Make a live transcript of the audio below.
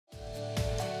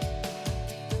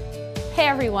Hey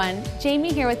everyone,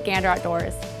 Jamie here with Gander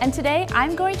Outdoors, and today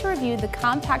I'm going to review the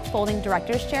compact folding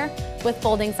director's chair with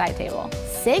folding side table.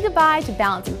 Say goodbye to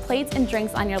balancing plates and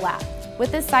drinks on your lap.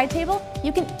 With this side table,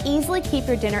 you can easily keep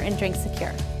your dinner and drinks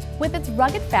secure. With its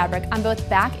rugged fabric on both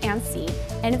back and seat,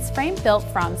 and its frame built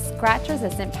from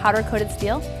scratch-resistant powder-coated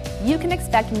steel, you can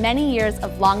expect many years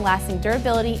of long-lasting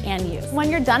durability and use.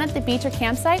 When you're done at the beach or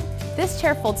campsite, this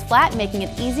chair folds flat, making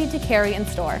it easy to carry and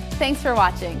store. Thanks for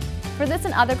watching. For this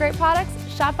and other great products,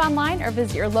 shop online or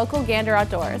visit your local Gander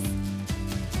Outdoors.